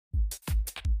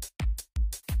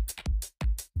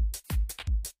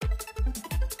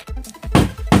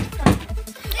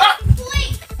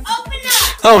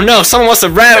Oh no, someone must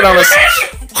have ratted on us.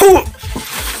 Who?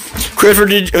 Clifford,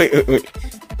 did wait.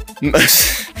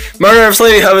 Murder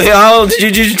Lady, how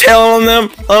did you tell on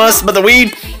us about the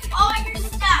weed? Oh, you're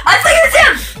stuck. I think it's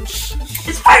him!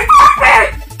 It's Freddy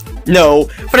Fazbear! No,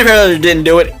 Freddy Fazbear didn't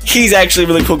do it. He's actually a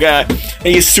really cool guy, and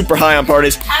he's super high on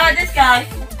parties. How about this guy?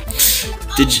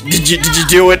 Did you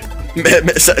do it?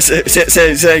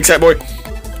 Say, excited boy.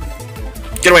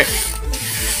 Get away.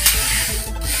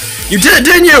 You did it,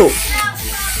 didn't you?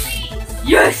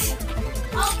 Yes!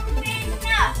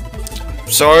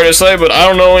 Sorry to say, but I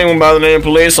don't know anyone by the name of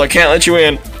police, so I can't let you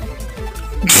in.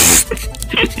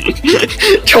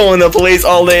 Calling the police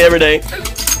all day, every day.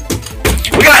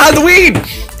 We gotta hide the weed!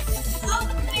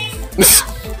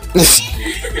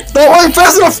 Don't run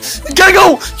fast enough! You gotta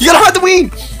go! You gotta hide the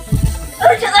weed!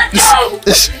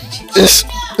 Let's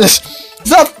go!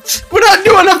 Stop! We're not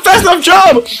doing a fast enough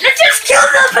job! Let's just kill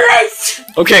the police!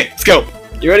 Okay, let's go.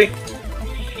 You ready?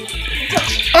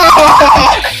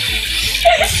 Oh!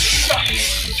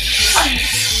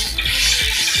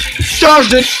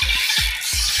 Charged it!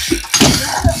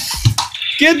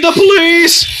 Get the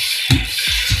police!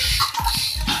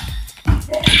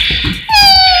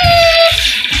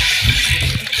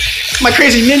 My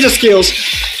crazy ninja skills!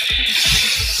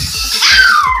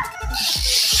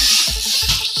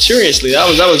 Seriously, that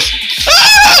was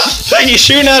ah! Peggy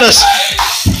shooting at us!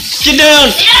 Get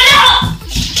down!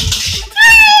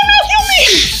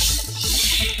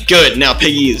 Good, now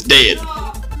Peggy is dead.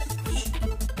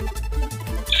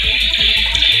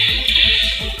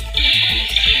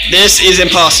 This is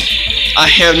impossible. I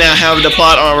now have the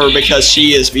plot armor because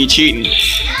she is be cheating.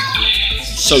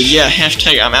 So yeah,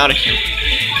 hashtag I'm out of here.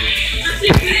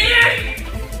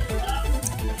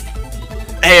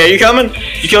 Hey, are you coming?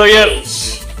 You kill her yet?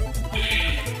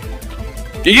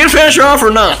 Did you finish her off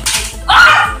or not?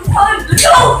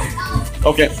 No!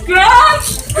 Okay.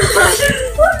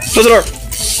 Close the door.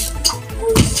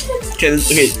 Okay,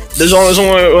 there's only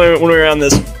one way around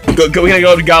this. We're gonna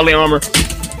go to godly armor.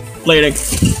 Plating.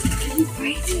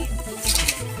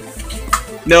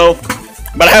 No,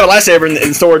 but I have a lightsaber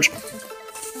in storage.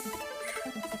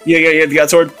 You got a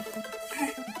sword?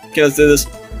 Okay, let's do this.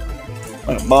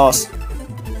 Oh, boss.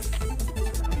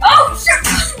 Oh, shit!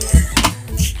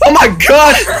 Oh my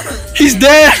god! He's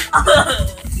dead!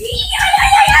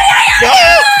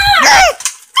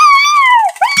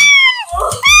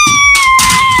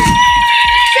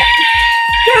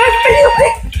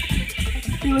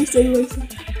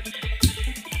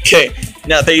 Okay,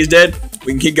 now that he's dead,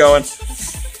 we can keep going.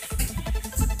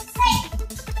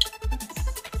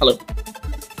 Hello.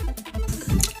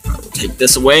 Take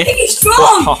this away. He's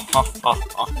strong!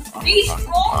 He's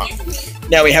strong, isn't he?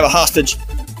 Now we have a hostage.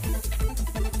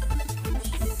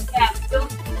 Yeah, don't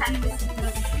kind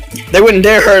of They wouldn't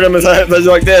dare hurt him if it was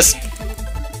like this.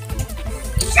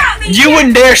 You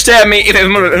wouldn't dare stab me if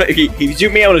you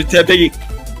shoot me. I would have stabbed Piggy.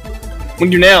 What do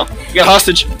you do now? You got a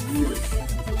hostage.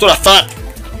 That's what I thought.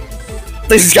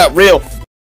 This has got real.